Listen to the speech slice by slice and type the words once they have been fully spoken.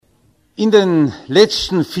In den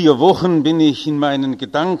letzten 4 Wochen bin ich in meinen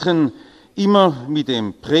Gedanken immer mit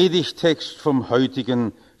dem Predigttext vom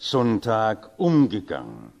heutigen Sonntag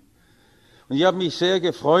umgegangen. Und ich habe mich sehr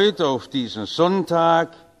gefreut auf diesen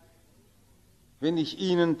Sonntag, wenn ich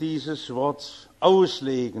Ihnen dieses Wort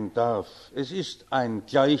auslegen darf. Es ist ein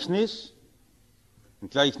Gleichnis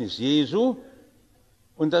Jesu,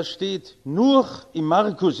 und das steht nur im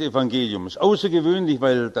Markus-Evangelium. Es ist außergewöhnlich,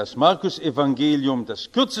 weil das Markus-Evangelium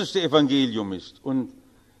das kürzeste Evangelium ist und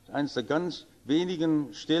eines der ganz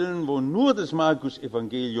wenigen Stellen, wo nur das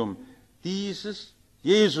Markus-Evangelium dieses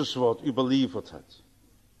Jesuswort überliefert hat.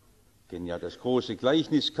 Wir kennen ja das große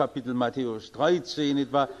Gleichniskapitel Matthäus 13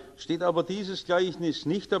 etwa, steht aber dieses Gleichnis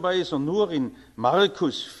nicht dabei, sondern nur in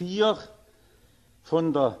Markus 4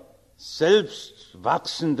 von der selbst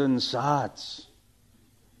wachsenden Saat.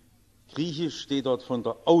 Griechisch steht dort von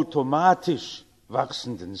der automatisch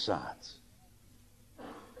wachsenden Saat.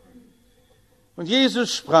 Und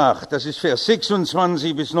Jesus sprach, das ist Vers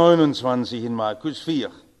 26 bis 29 in Markus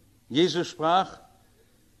 4. Jesus sprach: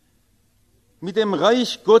 Mit dem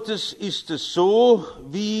Reich Gottes ist es so,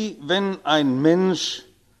 wie wenn ein Mensch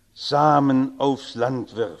Samen aufs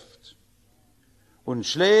Land wirft und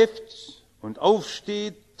schläft und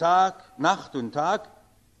aufsteht, Nacht und Tag,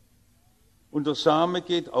 und der Same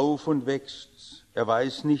geht auf und wächst. Er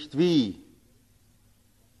weiß nicht wie.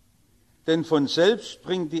 Denn von selbst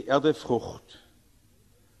bringt die Erde Frucht.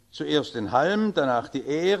 Zuerst den Halm, danach die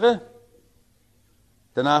Ähre,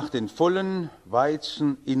 danach den vollen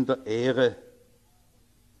Weizen in der Ähre.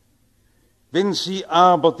 Wenn sie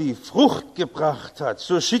aber die Frucht gebracht hat,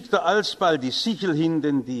 so schickt er alsbald die Sichel hin,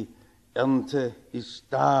 denn die Ernte ist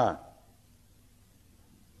da.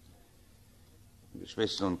 Liebe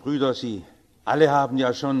Schwestern und Brüder, Sie alle haben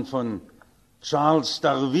ja schon von Charles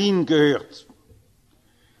Darwin gehört.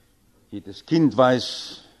 Jedes Kind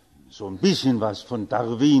weiß so ein bisschen was von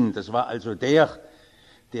Darwin. Das war also der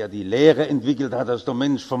die Lehre entwickelt hat, dass der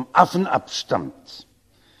Mensch vom Affen abstammt.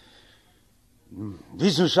 Ein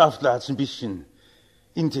Wissenschaftler hat es ein bisschen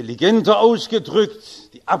intelligenter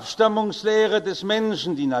ausgedrückt. Die Abstammungslehre des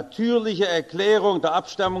Menschen, die natürliche Erklärung der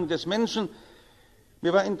Abstammung des Menschen.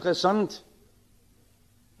 Mir war interessant,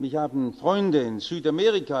 mich haben Freunde in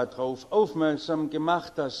Südamerika darauf aufmerksam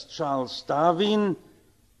gemacht, dass Charles Darwin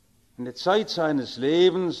eine Zeit seines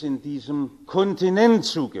Lebens in diesem Kontinent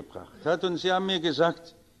zugebracht hat. Und sie haben mir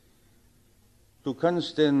gesagt, du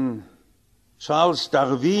kannst den Charles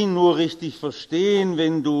Darwin nur richtig verstehen,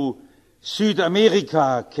 wenn du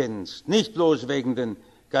Südamerika kennst. Nicht bloß wegen den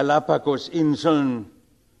Galapagos-Inseln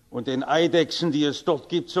und den Eidechsen, die es dort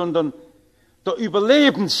gibt, sondern der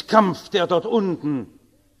Überlebenskampf, der dort unten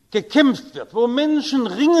gekämpft wird, wo Menschen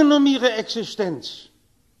ringen um ihre Existenz.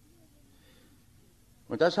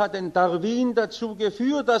 Und das hat den Darwin dazu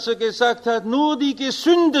geführt, dass er gesagt hat, nur die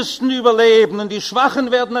Gesündesten überleben und die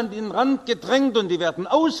Schwachen werden an den Rand gedrängt und die werden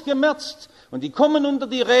ausgemerzt und die kommen unter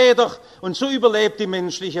die Räder und so überlebt die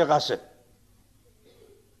menschliche Rasse.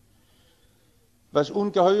 Was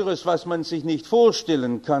Ungeheures, was man sich nicht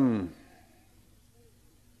vorstellen kann.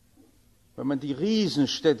 Wenn man die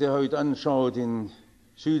Riesenstädte heute anschaut in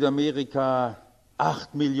Südamerika,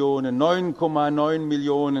 8 Millionen, 9,9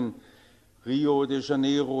 Millionen, Rio de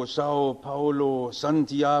Janeiro, Sao Paulo,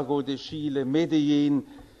 Santiago de Chile, Medellin,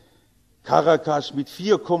 Caracas mit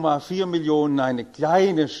 4,4 Millionen, eine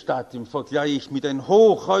kleine Stadt im Vergleich mit den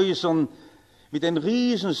Hochhäusern, mit den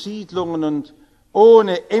Riesensiedlungen und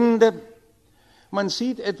ohne Ende. Man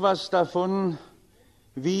sieht etwas davon,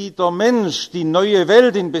 wie der Mensch die neue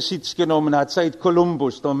Welt in Besitz genommen hat seit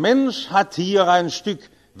Kolumbus. Der Mensch hat hier ein Stück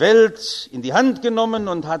Welt in die Hand genommen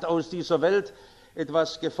und hat aus dieser Welt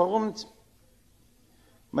etwas geformt.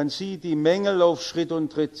 Man sieht die Mängel auf Schritt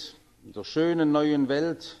und Tritt in der schönen neuen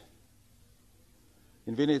Welt.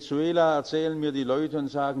 In Venezuela erzählen mir die Leute und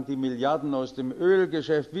sagen, die Milliarden aus dem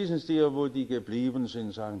Ölgeschäft, wissen Sie, wo die geblieben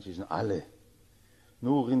sind? Sagen sie, sind alle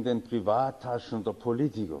nur in den Privattaschen der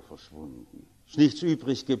Politiker verschwunden. Ist nichts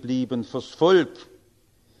übrig geblieben fürs Volk.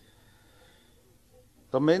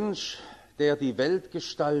 Der Mensch, der die Welt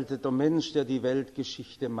gestaltet, der Mensch, der die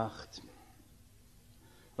Weltgeschichte macht.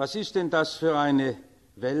 Was ist denn das für eine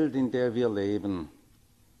Welt, in der wir leben?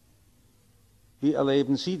 Wie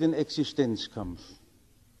erleben Sie den Existenzkampf?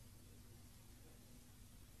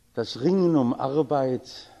 Das Ringen um Arbeit,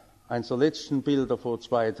 eines der letzten Bilder vor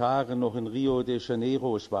 2 Tagen noch in Rio de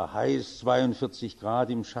Janeiro, es war heiß, 42 Grad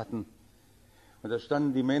im Schatten. Und da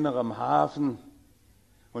standen die Männer am Hafen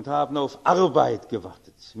und haben auf Arbeit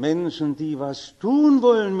gewartet. Menschen, die was tun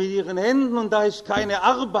wollen mit ihren Händen, und da ist keine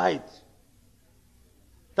Arbeit.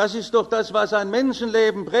 Das ist doch das, was ein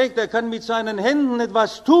Menschenleben prägt. Er kann mit seinen Händen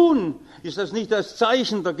etwas tun. Ist das nicht das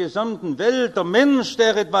Zeichen der gesamten Welt? Der Mensch,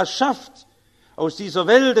 der etwas schafft, aus dieser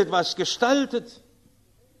Welt etwas gestaltet.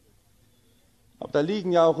 Aber da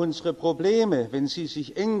liegen ja auch unsere Probleme, wenn Sie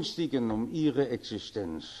sich ängstigen um Ihre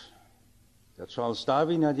Existenz. Der Charles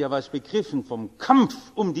Darwin hat ja was begriffen vom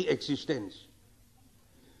Kampf um die Existenz.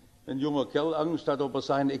 Wenn ein junger Kerl Angst hat, ob er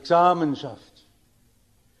sein Examen schafft.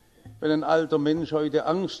 Wenn ein alter Mensch heute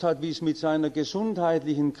Angst hat, wie es mit seiner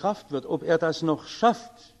gesundheitlichen Kraft wird, ob er das noch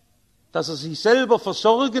schafft, dass er sich selber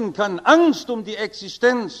versorgen kann, Angst um die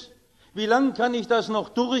Existenz. Wie lange kann ich das noch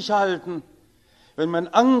durchhalten, wenn man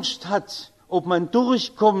Angst hat, ob man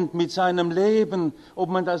durchkommt mit seinem Leben, ob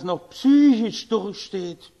man das noch psychisch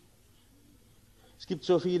durchsteht? Es gibt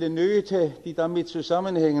so viele Nöte, die damit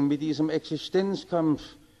zusammenhängen, mit diesem Existenzkampf,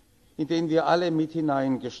 in den wir alle mit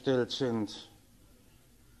hineingestellt sind.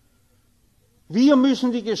 Wir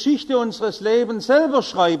müssen die Geschichte unseres Lebens selber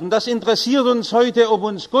schreiben. Das interessiert uns heute, ob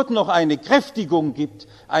uns Gott noch eine Kräftigung gibt,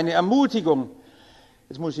 eine Ermutigung.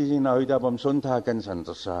 Jetzt muss ich Ihnen heute aber am Sonntag ganz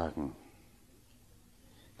anders sagen.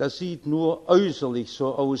 Das sieht nur äußerlich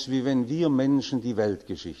so aus, wie wenn wir Menschen die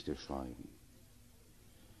Weltgeschichte schreiben.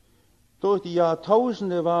 Durch die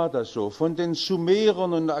Jahrtausende war das so, von den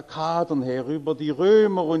Sumerern und Akkadern her, über die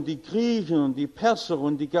Römer und die Griechen und die Perser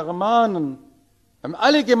und die Germanen, haben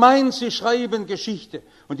alle gemeint, sie schreiben Geschichte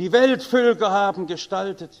und die Weltvölker haben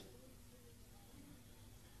gestaltet.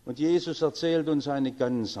 Und Jesus erzählt uns eine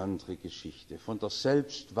ganz andere Geschichte von der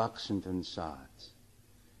selbst wachsenden Saat.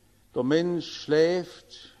 Der Mensch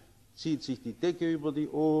schläft, zieht sich die Decke über die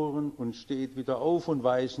Ohren und steht wieder auf und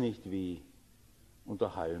weiß nicht wie. Und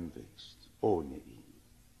der Halm wächst, ohne ihn.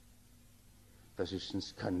 Das ist ein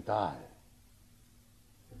Skandal.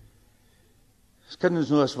 Das kann uns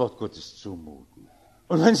nur das Wort Gottes zumuten.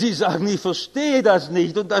 Und wenn Sie sagen, ich verstehe das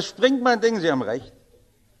nicht und das springt man, denken Sie, haben recht.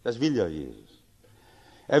 Das will ja Jesus.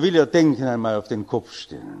 Er will Ihr Denken einmal auf den Kopf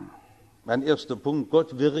stellen. Mein erster Punkt,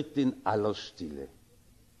 Gott wirkt in aller Stille.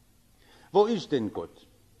 Wo ist denn Gott?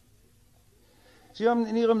 Sie haben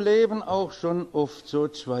in Ihrem Leben auch schon oft so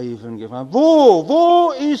Zweifeln gefragt.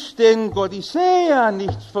 Wo ist denn Gott? Ich sehe ja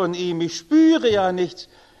nichts von ihm, ich spüre ja nichts.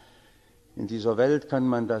 In dieser Welt kann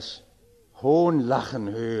man das Hohnlachen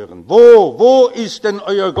hören. Wo ist denn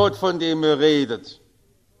euer Gott, von dem ihr redet?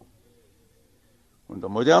 Und der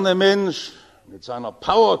moderne Mensch mit seiner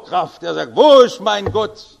Powerkraft, der sagt, wo ist mein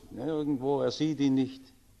Gott? Ja, irgendwo, er sieht ihn nicht.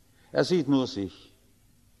 Er sieht nur sich.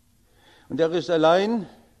 Und er ist allein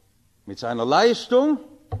mit seiner Leistung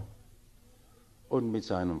und mit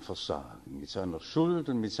seinem Versagen, mit seiner Schuld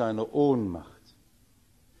und mit seiner Ohnmacht.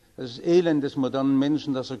 Das ist Elend des modernen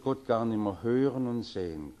Menschen, dass er Gott gar nicht mehr hören und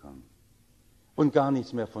sehen kann und gar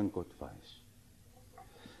nichts mehr von Gott weiß.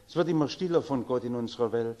 Es wird immer stiller von Gott in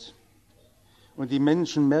unserer Welt und die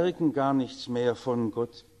Menschen merken gar nichts mehr von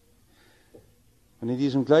Gott. Und in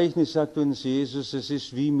diesem Gleichnis sagt uns Jesus, es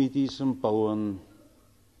ist wie mit diesem Bauern,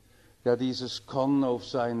 der dieses Korn auf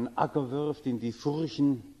seinen Acker wirft, in die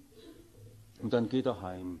Furchen, und dann geht er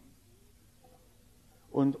heim.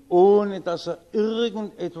 Und ohne dass er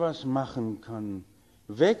irgendetwas machen kann,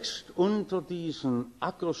 wächst unter diesen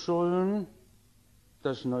Ackerschollen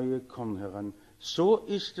das neue Korn heran. So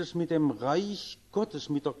ist es mit dem Reich Gottes,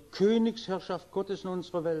 mit der Königsherrschaft Gottes in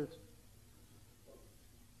unserer Welt.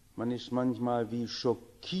 Man ist manchmal wie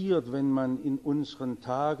schockiert, wenn man in unseren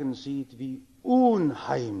Tagen sieht, wie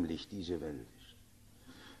unheimlich diese Welt ist.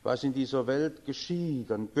 Was in dieser Welt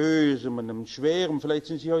geschieht, an Bösem und an Schwerem. Vielleicht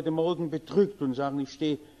sind Sie heute Morgen bedrückt und sagen, ich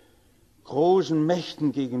stehe großen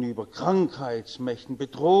Mächten gegenüber, Krankheitsmächten,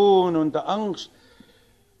 Bedrohung und der Angst.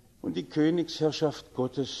 Und die Königsherrschaft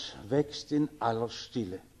Gottes wächst in aller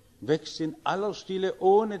Stille. Wächst in aller Stille,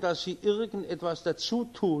 ohne dass Sie irgendetwas dazu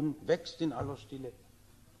tun, wächst in aller Stille.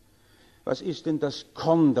 Was ist denn das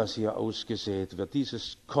Korn, das hier ausgesät wird?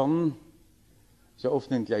 Dieses Korn ist ja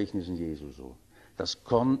oft in den Gleichnissen Jesu so. Das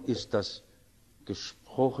Korn ist das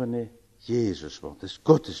gesprochene Jesuswort, das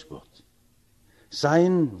Gotteswort.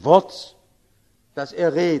 Sein Wort, das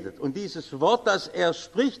er redet. Und dieses Wort, das er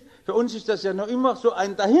spricht, für uns ist das ja noch immer so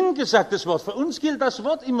ein dahingesagtes Wort. Für uns gilt das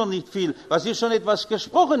Wort immer nicht viel. Was ist schon etwas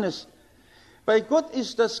Gesprochenes? Bei Gott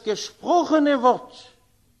ist das gesprochene Wort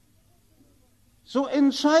so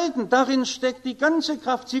entscheidend. Darin steckt die ganze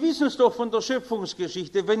Kraft. Sie wissen es doch von der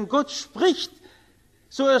Schöpfungsgeschichte. Wenn Gott spricht,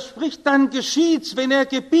 so er spricht, dann geschieht's. Wenn er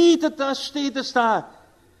gebietet, das steht es da.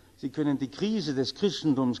 Sie können die Krise des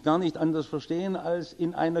Christentums gar nicht anders verstehen als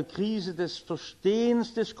in einer Krise des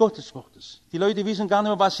Verstehens des Gotteswortes. Die Leute wissen gar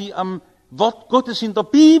nicht mehr, was sie am Wort Gottes in der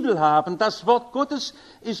Bibel haben. Das Wort Gottes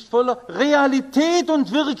ist voller Realität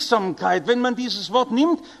und Wirksamkeit. Wenn man dieses Wort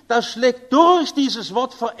nimmt, das schlägt durch, dieses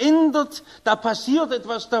Wort verändert, da passiert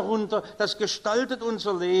etwas darunter, das gestaltet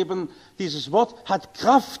unser Leben. Dieses Wort hat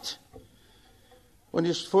Kraft und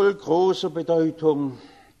ist voll großer Bedeutung.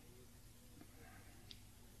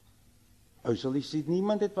 Äußerlich sieht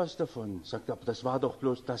niemand etwas davon, sagt, aber das war doch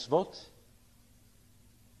bloß das Wort.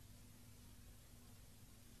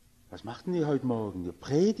 Was machten die heute Morgen? Ihr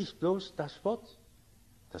predigt bloß das Wort.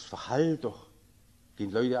 Das verhallt doch.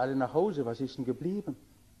 Gehen Leute alle nach Hause, was ist denn geblieben?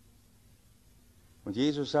 Und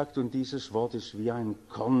Jesus sagt, und dieses Wort ist wie ein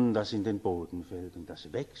Korn, das in den Boden fällt und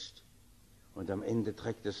das wächst und am Ende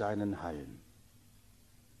trägt es einen Halm.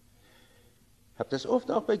 Ich habe das oft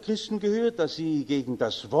auch bei Christen gehört, dass sie gegen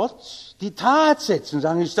das Wort die Tat setzen,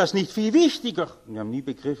 sagen, ist das nicht viel wichtiger? Und wir haben nie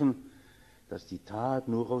begriffen, dass die Tat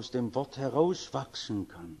nur aus dem Wort herauswachsen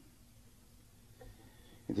kann.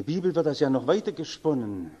 In der Bibel wird das ja noch weiter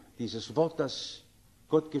gesponnen. Dieses Wort, das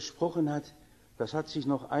Gott gesprochen hat, das hat sich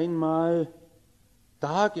noch einmal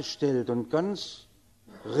dargestellt und ganz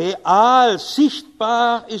real,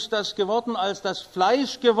 sichtbar ist das geworden als das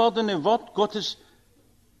fleischgewordene Wort Gottes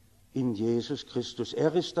in Jesus Christus.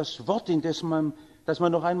 Er ist das Wort, in das man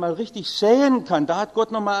noch einmal richtig sehen kann. Da hat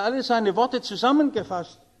Gott nochmal alle seine Worte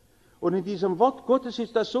zusammengefasst. Und in diesem Wort Gottes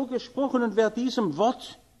ist das so gesprochen, und wer diesem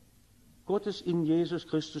Wort Gottes in Jesus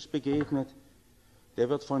Christus begegnet, der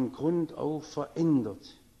wird von Grund auf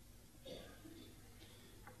verändert.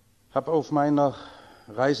 Ich habe auf meiner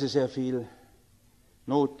Reise sehr viel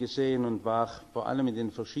Not gesehen und war vor allem in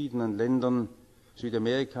den verschiedenen Ländern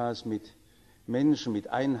Südamerikas mit Menschen, mit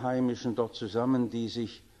Einheimischen dort zusammen, die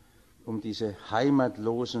sich um diese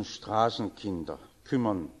heimatlosen Straßenkinder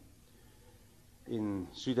kümmern. In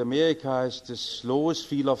Südamerika ist das Los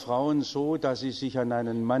vieler Frauen so, dass sie sich an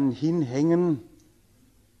einen Mann hinhängen,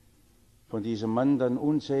 von diesem Mann dann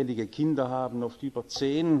unzählige Kinder haben, oft über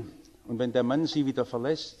 10. Und wenn der Mann sie wieder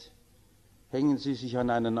verlässt, hängen sie sich an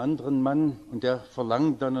einen anderen Mann und der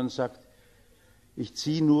verlangt dann und sagt, ich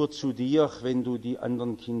ziehe nur zu dir, wenn du die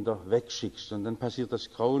anderen Kinder wegschickst. Und dann passiert das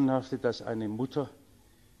Grauenhafte, dass eine Mutter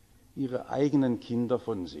ihre eigenen Kinder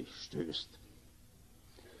von sich stößt.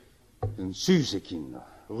 Das sind süße Kinder,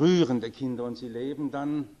 rührende Kinder, und sie leben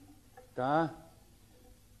dann da,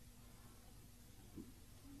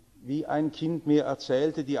 wie ein Kind mir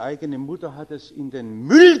erzählte, die eigene Mutter hat es in den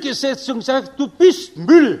Müll gesetzt und gesagt, du bist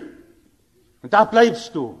Müll. Und da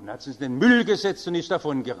bleibst du. Und hat es in den Müll gesetzt und ist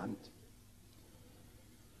davon gerannt.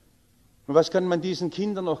 Und was kann man diesen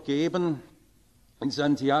Kindern noch geben? In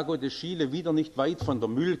Santiago de Chile, wieder nicht weit von der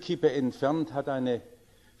Müllkippe entfernt, hat eine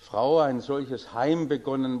Frau ein solches Heim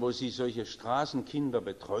begonnen, wo sie solche Straßenkinder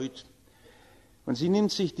betreut. Und sie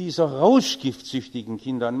nimmt sich dieser rauschgiftsüchtigen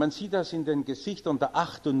Kinder an. Man sieht das in den Gesichtern der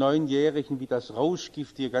 8- und 9-Jährigen, wie das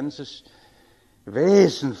Rauschgift ihr ganzes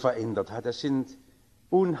Wesen verändert hat. Das sind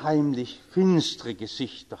unheimlich finstere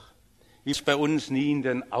Gesichter, wie es bei uns nie in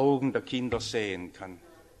den Augen der Kinder sehen kann.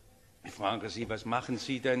 Ich frage sie, was machen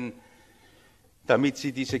Sie denn, damit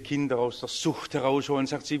Sie diese Kinder aus der Sucht herausholen?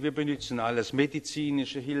 Sagt sie, wir benutzen alles,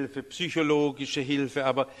 medizinische Hilfe, psychologische Hilfe,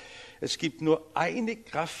 aber es gibt nur eine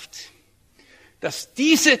Kraft, dass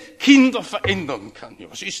diese Kinder verändern kann. Ja,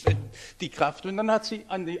 was ist denn die Kraft? Und dann hat sie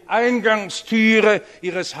an die Eingangstüre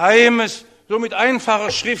ihres Heimes so mit einfacher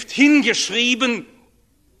Schrift hingeschrieben,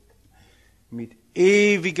 mit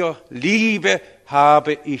ewiger Liebe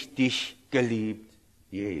habe ich dich geliebt,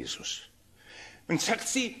 Jesus. Und sagt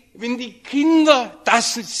sie, wenn die Kinder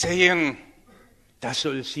das sehen, das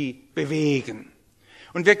soll sie bewegen.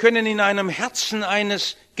 Und wir können in einem Herzen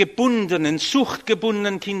eines gebundenen,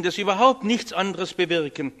 suchtgebundenen Kindes überhaupt nichts anderes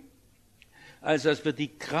bewirken, als dass wir die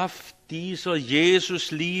Kraft dieser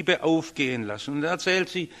Jesus-Liebe aufgehen lassen. Und da erzählt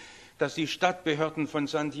sie, dass die Stadtbehörden von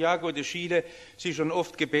Santiago de Chile sie schon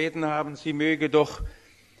oft gebeten haben, sie möge doch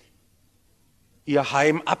ihr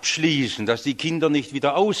Heim abschließen, dass die Kinder nicht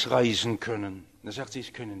wieder ausreisen können. Da sagt sie,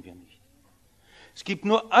 das können wir nicht. Es gibt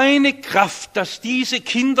nur eine Kraft, dass diese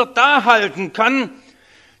Kinder da halten kann.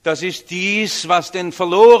 Das ist dies, was den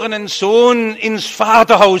verlorenen Sohn ins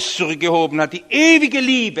Vaterhaus zurückgehoben hat, die ewige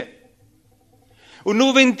Liebe. Und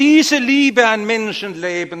nur wenn diese Liebe ein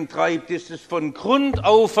Menschenleben treibt, ist es von Grund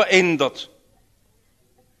auf verändert.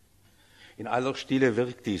 In aller Stille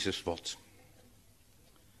wirkt dieses Wort.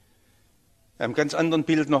 Bei einem ganz anderen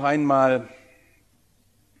Bild noch einmal.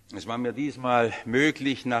 Es war mir diesmal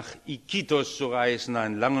möglich, nach Iquitos zu reisen,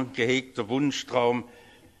 ein lang gehegter Wunschtraum.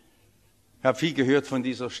 Ich habe viel gehört von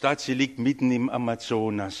dieser Stadt. Sie liegt mitten im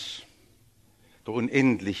Amazonas, der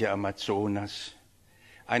unendliche Amazonas.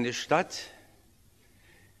 Eine Stadt,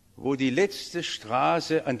 wo die letzte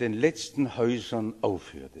Straße an den letzten Häusern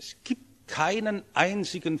aufhört. Es gibt keinen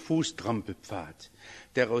einzigen Fußtrampelpfad,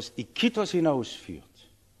 der aus Iquitos hinausführt.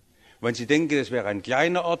 Wenn Sie denken, es wäre ein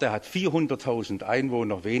kleiner Ort, der hat 400.000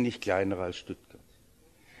 Einwohner, wenig kleiner als Stuttgart.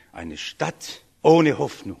 Eine Stadt ohne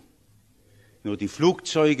Hoffnung. Nur die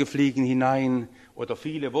Flugzeuge fliegen hinein oder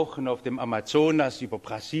viele Wochen auf dem Amazonas über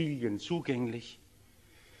Brasilien zugänglich.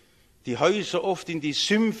 Die Häuser oft in die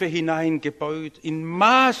Sümpfe hineingebaut, in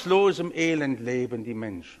maßlosem Elend leben die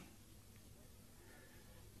Menschen.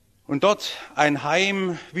 Und dort ein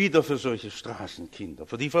Heim wieder für solche Straßenkinder,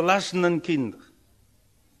 für die verlassenen Kinder.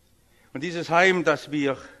 Und dieses Heim, das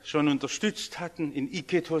wir schon unterstützt hatten in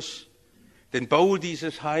Iquitos, den Bau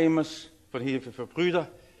dieses Heimes von Hilfe für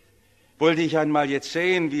Brüder, wollte ich einmal jetzt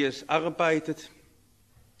sehen, wie es arbeitet.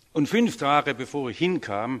 Und 5 Tage bevor ich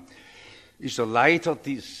hinkam, ist der Leiter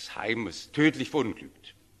dieses Heimes tödlich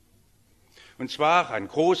verunglückt. Und zwar ein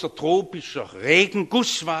großer tropischer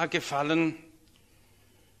Regenguss war gefallen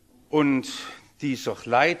und dieser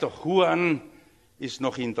Leiter Juan ist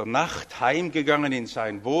noch in der Nacht heimgegangen in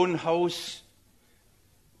sein Wohnhaus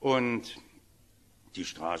und die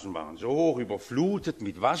Straßen waren so hoch überflutet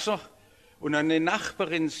mit Wasser und eine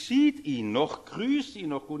Nachbarin sieht ihn noch, grüßt ihn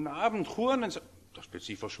noch, guten Abend Juan, und sagt, da ist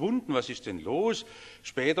plötzlich verschwunden, was ist denn los?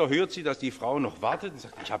 Später hört sie, dass die Frau noch wartet und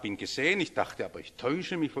sagt, ich habe ihn gesehen, ich dachte aber, ich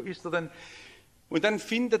täusche mich, wo ist er denn? Und dann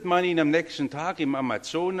findet man ihn am nächsten Tag im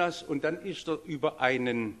Amazonas und dann ist er über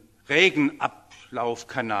einen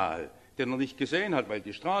Regenablaufkanal, den er nicht gesehen hat, weil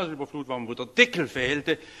die Straße überflutet war, wo der Deckel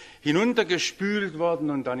fehlte, hinuntergespült worden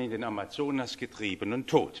und dann in den Amazonas getrieben und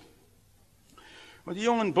tot. Und die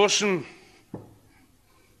jungen Burschen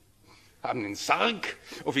haben den Sarg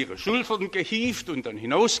auf ihre Schultern gehievt und dann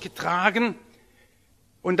hinausgetragen.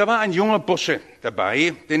 Und da war ein junger Bursche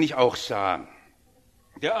dabei, den ich auch sah,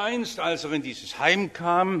 der einst, als er in dieses Heim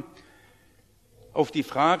kam, auf die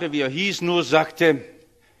Frage, wie er hieß, nur sagte,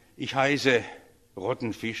 ich heiße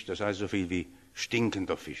Rottenfisch, das heißt so viel wie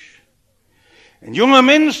stinkender Fisch. Ein junger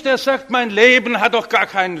Mensch, der sagt, mein Leben hat doch gar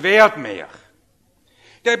keinen Wert mehr.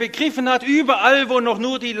 Der begriffen hat, überall, wo noch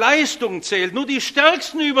nur die Leistung zählt, nur die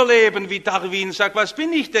Stärksten überleben, wie Darwin sagt, was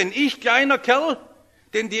bin ich denn? Ich, kleiner Kerl,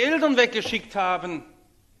 den die Eltern weggeschickt haben.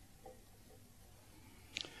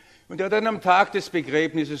 Und der dann am Tag des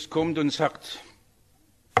Begräbnisses kommt und sagt,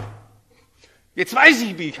 jetzt weiß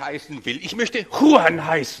ich, wie ich heißen will. Ich möchte Juan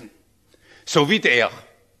heißen, so wie der.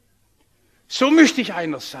 So möchte ich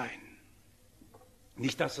einer sein.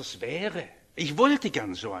 Nicht, dass es wäre. Ich wollte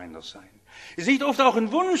gern so einer sein. Es ist nicht oft auch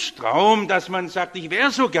ein Wunschtraum, dass man sagt, ich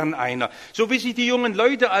wäre so gern einer. So wie sich die jungen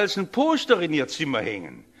Leute als ein Poster in ihr Zimmer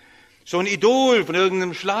hängen. So ein Idol von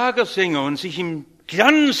irgendeinem Schlagersänger und sich im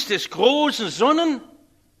Glanz des Großen sonnen.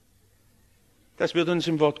 Das wird uns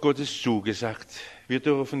im Wort Gottes zugesagt. Wir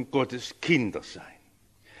dürfen Gottes Kinder sein.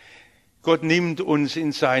 Gott nimmt uns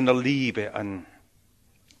in seiner Liebe an.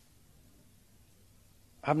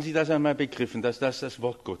 Haben Sie das einmal begriffen, dass das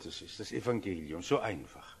Wort Gottes ist, das Evangelium, so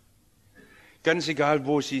einfach. Ganz egal,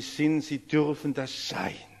 wo Sie sind, Sie dürfen das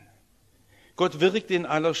sein. Gott wirkt in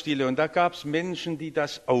aller Stille und da gab es Menschen, die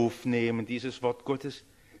das aufnehmen, dieses Wort Gottes,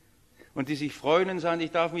 und die sich freuen und sagen,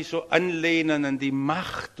 ich darf mich so anlehnen an die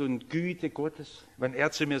Macht und Güte Gottes. Wenn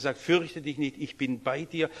er zu mir sagt, fürchte dich nicht, ich bin bei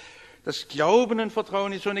dir. Das Glauben und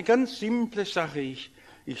Vertrauen ist so eine ganz simple Sache. Ich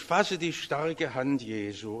fasse die starke Hand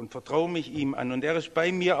Jesu und vertraue mich ihm an und er ist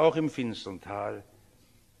bei mir auch im finstern Tal.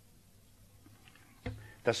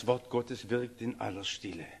 Das Wort Gottes wirkt in aller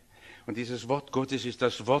Stille. Und dieses Wort Gottes ist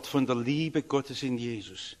das Wort von der Liebe Gottes in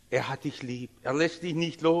Jesus. Er hat dich lieb. Er lässt dich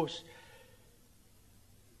nicht los.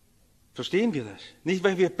 Verstehen wir das? Nicht,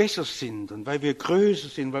 weil wir besser sind und weil wir größer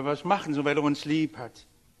sind, weil wir was machen, sondern weil er uns lieb hat.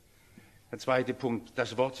 Der zweite Punkt,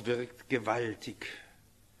 das Wort wirkt gewaltig.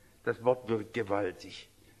 Das Wort wirkt gewaltig.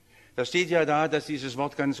 Da steht ja da, dass dieses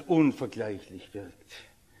Wort ganz unvergleichlich wirkt.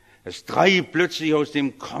 Es treibt plötzlich aus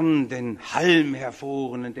dem Korn den Halm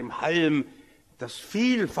hervor und in dem Halm das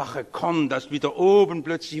vielfache Korn, das wieder oben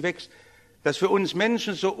plötzlich wächst. Das für uns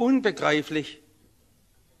Menschen so unbegreiflich.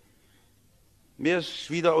 Mir ist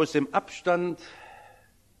wieder aus dem Abstand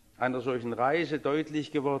einer solchen Reise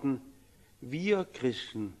deutlich geworden, wir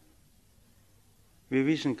Christen, wir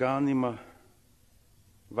wissen gar nicht mehr,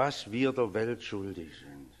 was wir der Welt schuldig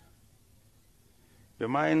sind. Wir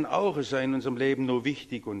meinen auch, es sei in unserem Leben nur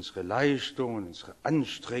wichtig, unsere Leistung, unsere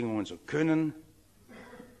Anstrengung, unser Können.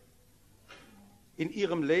 In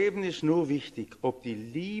ihrem Leben ist nur wichtig, ob die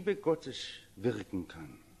Liebe Gottes wirken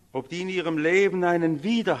kann, ob die in ihrem Leben einen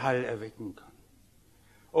Widerhall erwecken kann,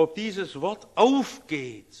 ob dieses Wort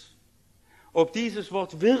aufgeht, ob dieses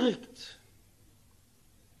Wort wirkt.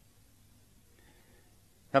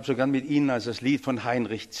 Ich habe so gern mit Ihnen also das Lied von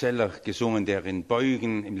Heinrich Zeller gesungen, der in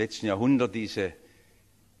Beugen im letzten Jahrhundert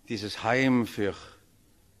dieses Heim für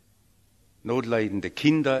notleidende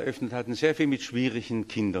Kinder eröffnet hat und sehr viel mit schwierigen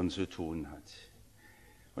Kindern zu tun hat.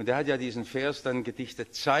 Und er hat ja diesen Vers dann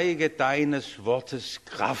gedichtet: Zeige deines Wortes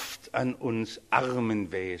Kraft an uns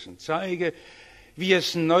armen Wesen. Zeige, wie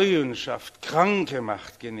es Neuen schafft, Kranke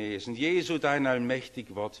macht genesen. Jesu, dein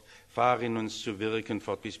allmächtig Wort, fahr in uns zu wirken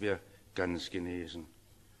fort, bis wir ganz genesen.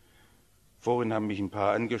 Vorhin haben mich ein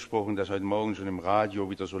paar angesprochen, dass heute Morgen schon im Radio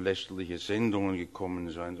wieder so lästerliche Sendungen gekommen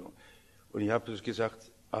sind. Und ich habe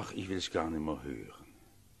gesagt, ach, ich will es gar nicht mehr hören.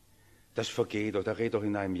 Das vergeht doch, da redet doch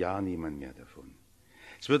in einem Jahr niemand mehr davon.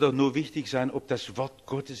 Es wird doch nur wichtig sein, ob das Wort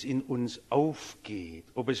Gottes in uns aufgeht,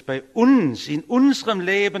 ob es bei uns, in unserem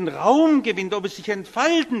Leben Raum gewinnt, ob es sich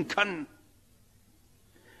entfalten kann,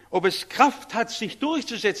 ob es Kraft hat, sich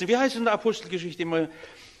durchzusetzen. Wie heißt es in der Apostelgeschichte immer?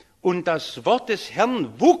 Und das Wort des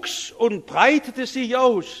Herrn wuchs und breitete sich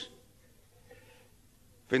aus.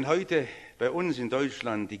 Wenn heute bei uns in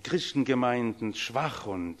Deutschland die Christengemeinden schwach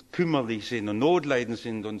und kümmerlich sind und notleidend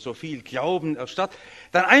sind und so viel Glauben erstarrt,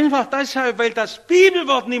 dann einfach deshalb, weil das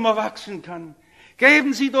Bibelwort nicht mehr wachsen kann.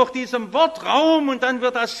 Geben Sie doch diesem Wort Raum und dann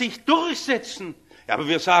wird das sich durchsetzen. Ja, aber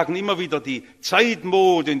wir sagen immer wieder, die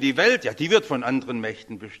Zeitmode in die Welt, ja, die wird von anderen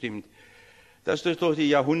Mächten bestimmt. Das ist durch die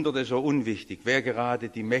Jahrhunderte so unwichtig, wer gerade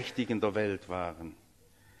die Mächtigen der Welt waren,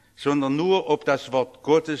 sondern nur, ob das Wort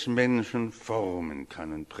Gottes Menschen formen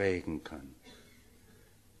kann und prägen kann.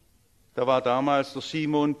 Da war damals der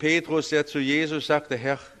Simon Petrus, der zu Jesus sagte: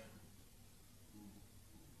 Herr,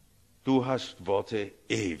 du hast Worte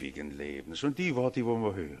ewigen Lebens und die Worte wollen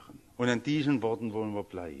wir hören und an diesen Worten wollen wir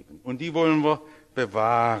bleiben und die wollen wir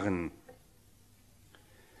bewahren.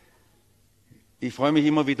 Ich freue mich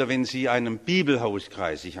immer wieder, wenn Sie einem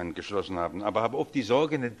Bibelhauskreis sich angeschlossen haben, aber habe oft die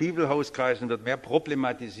Sorge, in den Bibelhauskreisen wird mehr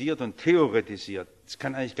problematisiert und theoretisiert. Das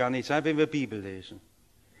kann eigentlich gar nicht sein, wenn wir Bibel lesen.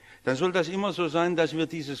 Dann soll das immer so sein, dass wir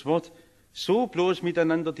dieses Wort so bloß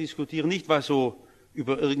miteinander diskutieren, nicht was so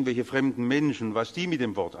über irgendwelche fremden Menschen, was die mit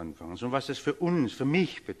dem Wort anfangen, sondern was das für uns, für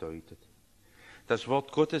mich bedeutet. Das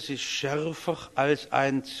Wort Gottes ist schärfer als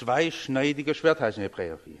ein zweischneidiger Schwert, heißt in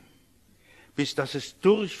Hebräer 4. Bis dass es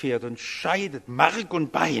durchfährt und scheidet Mark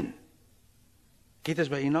und Bein. Geht das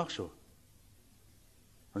bei Ihnen auch so?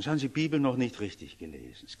 Sonst haben Sie die Bibel noch nicht richtig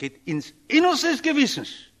gelesen. Es geht ins Innerste des Gewissens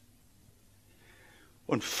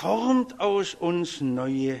und formt aus uns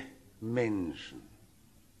neue Menschen.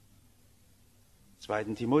 2.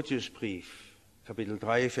 Timotheusbrief, Kapitel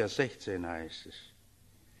 3, Vers 16 heißt es: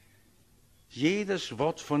 Jedes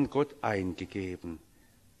Wort von Gott eingegeben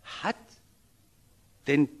hat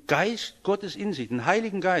den Geist Gottes in sich, den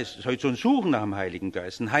Heiligen Geist. Das ist heute so ein Suchen nach dem Heiligen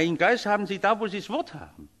Geist. Den Heiligen Geist haben Sie da, wo Sie das Wort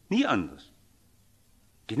haben. Nie anders.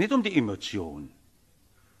 Es geht nicht um die Emotion,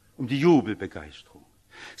 um die Jubelbegeisterung.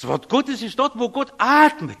 Das Wort Gottes ist dort, wo Gott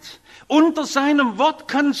atmet. Unter seinem Wort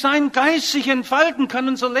kann sein Geist sich entfalten, kann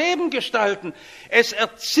unser Leben gestalten. Es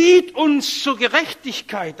erzieht uns zur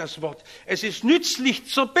Gerechtigkeit, das Wort. Es ist nützlich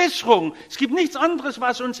zur Besserung. Es gibt nichts anderes,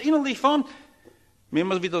 was uns innerlich formt. Mir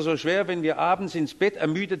ist es wieder so schwer, wenn wir abends ins Bett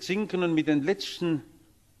ermüdet sinken und mit den letzten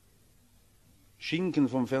Schinken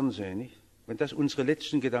vom Fernsehen, nicht? Wenn das unsere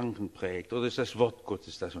letzten Gedanken prägt, oder ist das Wort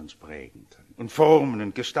Gottes, das uns prägen kann und formen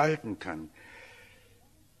und gestalten kann.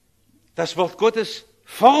 Das Wort Gottes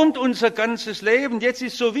formt unser ganzes Leben. Jetzt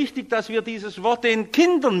ist so wichtig, dass wir dieses Wort den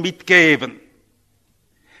Kindern mitgeben.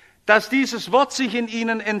 Dass dieses Wort sich in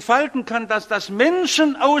ihnen entfalten kann, dass das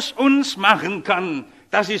Menschen aus uns machen kann.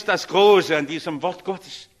 Das ist das Große an diesem Wort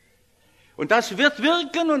Gottes. Und das wird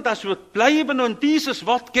wirken und das wird bleiben und dieses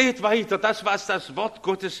Wort geht weiter. Das, was das Wort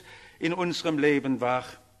Gottes in unserem Leben war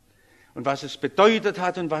und was es bedeutet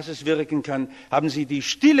hat und was es wirken kann. Haben Sie die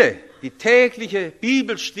Stille, die tägliche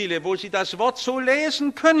Bibelstille, wo Sie das Wort so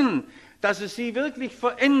lesen können, dass es Sie wirklich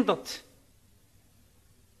verändert.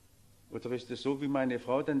 Oder ist es so wie meine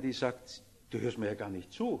Frau dann, die sagt, du hörst mir ja gar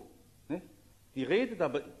nicht zu. Ne? Die redet,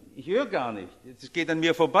 aber ich höre gar nicht. Es geht an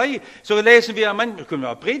mir vorbei. So lesen wir ja manchmal, können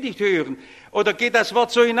wir auch Predigt hören. Oder geht das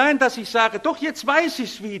Wort so hinein, dass ich sage, doch jetzt weiß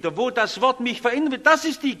ich es wieder, wo das Wort mich verändert. Das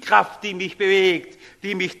ist die Kraft, die mich bewegt,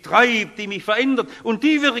 die mich treibt, die mich verändert. Und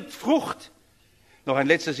die wirkt Frucht. Noch ein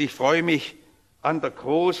letztes, ich freue mich an der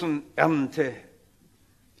großen Ernte.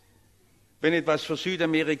 Wenn etwas für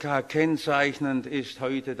Südamerika kennzeichnend ist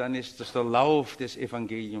heute, dann ist das der Lauf des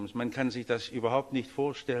Evangeliums. Man kann sich das überhaupt nicht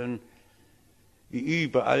vorstellen, wie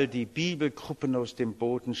überall die Bibelgruppen aus dem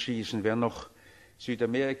Boden schießen. Wer noch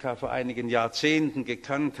Südamerika vor einigen Jahrzehnten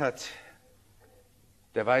gekannt hat,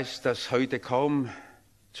 der weiß, dass heute kaum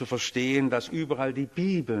zu verstehen, dass überall die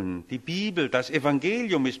Bibel, das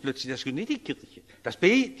Evangelium ist plötzlich, das ist nicht die Kirche,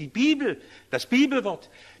 die Bibel, das Bibelwort.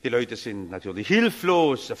 Die Leute sind natürlich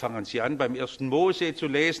hilflos, da fangen sie an, beim 1. Mose zu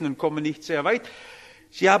lesen und kommen nicht sehr weit.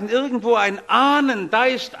 Sie haben irgendwo ein Ahnen, da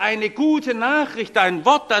ist eine gute Nachricht, ein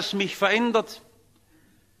Wort, das mich verändert.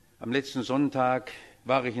 Am letzten Sonntag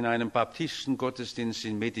war ich in einem Baptistengottesdienst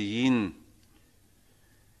in Medellin.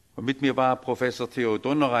 Und mit mir war Professor Theo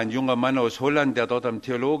Donner, ein junger Mann aus Holland, der dort am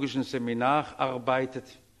theologischen Seminar arbeitet.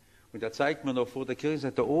 Und er zeigt mir noch vor der Kirche,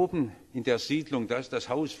 sagt, da oben in der Siedlung, da ist das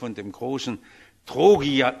Haus von dem großen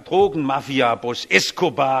Drogenmafia-Boss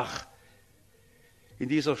Escobar. In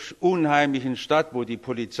dieser unheimlichen Stadt, wo die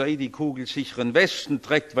Polizei die kugelsicheren Westen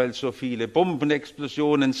trägt, weil so viele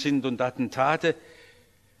Bombenexplosionen sind und Attentate,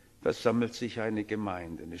 da sammelt sich eine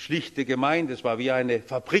Gemeinde, eine schlichte Gemeinde. Es war wie eine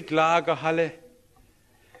Fabriklagerhalle.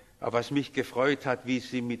 Aber was mich gefreut hat, wie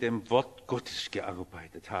sie mit dem Wort Gottes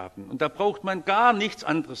gearbeitet haben. Und da braucht man gar nichts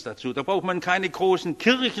anderes dazu. Da braucht man keine großen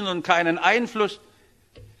Kirchen und keinen Einfluss.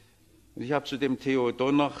 Und ich habe zu dem Theo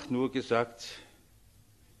Donner nur gesagt,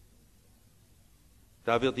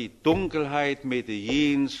 da wird die Dunkelheit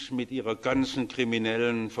Medellins mit ihrer ganzen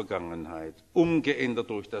kriminellen Vergangenheit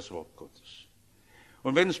umgeändert durch das Wort Gottes.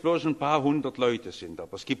 Und wenn es bloß ein paar hundert Leute sind,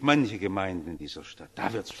 aber es gibt manche Gemeinden in dieser Stadt,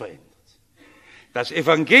 da wird es verändert. Das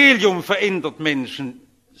Evangelium verändert Menschen.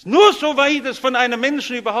 Nur soweit es von einem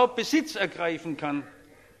Menschen überhaupt Besitz ergreifen kann.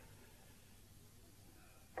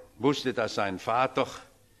 Wusste, dass sein Vater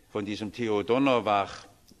von diesem Theo Donner war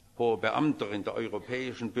hoher Beamter in der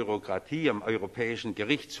europäischen Bürokratie, am Europäischen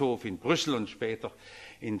Gerichtshof in Brüssel und später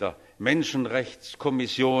in der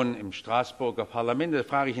Menschenrechtskommission im Straßburger Parlament. Da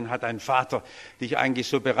frage ich ihn, hat dein Vater dich eigentlich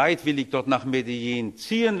so bereitwillig dort nach Medellin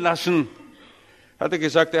ziehen lassen? Hat er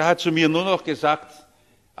gesagt, er hat zu mir nur noch gesagt,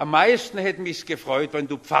 am meisten hätte mich's gefreut, wenn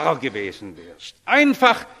du Pfarrer gewesen wärst.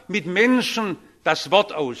 Einfach mit Menschen das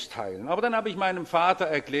Wort austeilen. Aber dann habe ich meinem Vater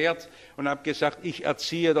erklärt und habe gesagt, ich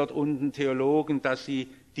erziehe dort unten Theologen, dass sie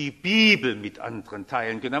die Bibel mit anderen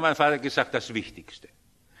teilen können. Dann hat mein Vater gesagt, das Wichtigste.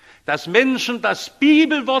 Dass Menschen das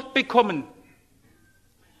Bibelwort bekommen.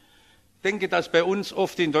 Ich denke, dass bei uns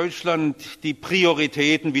oft in Deutschland die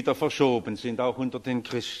Prioritäten wieder verschoben sind, auch unter den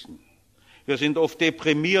Christen. Wir sind oft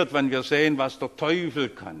deprimiert, wenn wir sehen, was der Teufel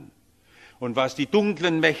kann und was die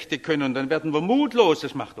dunklen Mächte können. Und dann werden wir mutlos.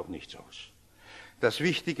 Das macht doch nichts aus. Das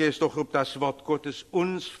Wichtige ist doch, ob das Wort Gottes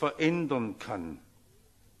uns verändern kann.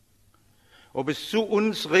 Ob es zu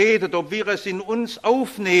uns redet, ob wir es in uns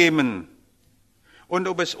aufnehmen und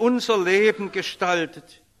ob es unser Leben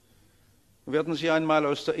gestaltet. Werden Sie einmal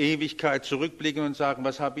aus der Ewigkeit zurückblicken und sagen,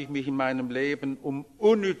 was habe ich mich in meinem Leben um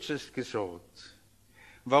Unnützes gesorgt?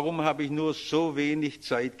 Warum habe ich nur so wenig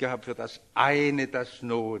Zeit gehabt für das eine, das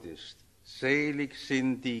Not ist? Selig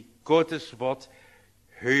sind die Gottes Wort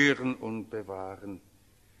hören und bewahren.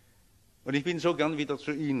 Und ich bin so gern wieder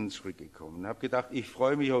zu Ihnen zurückgekommen und habe gedacht, ich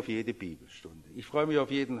freue mich auf jede Bibelstunde. Ich freue mich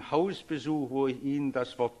auf jeden Hausbesuch, wo ich Ihnen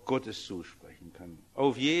das Wort Gottes zusprechen kann.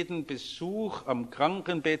 Auf jeden Besuch am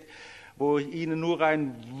Krankenbett, wo ich Ihnen nur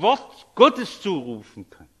ein Wort Gottes zurufen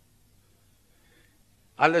kann.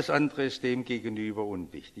 Alles andere ist dem gegenüber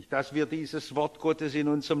unwichtig. Dass wir dieses Wort Gottes in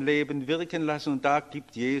unserem Leben wirken lassen, und da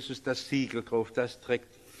gibt Jesus das Siegel drauf, das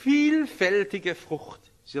trägt vielfältige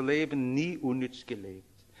Frucht. Sie ihr Leben nie unnütz gelebt.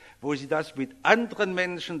 Wo sie das mit anderen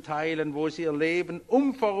Menschen teilen, wo sie ihr Leben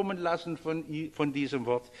umformen lassen von diesem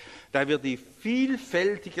Wort, da wird die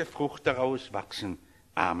vielfältige Frucht daraus wachsen.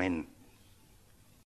 Amen.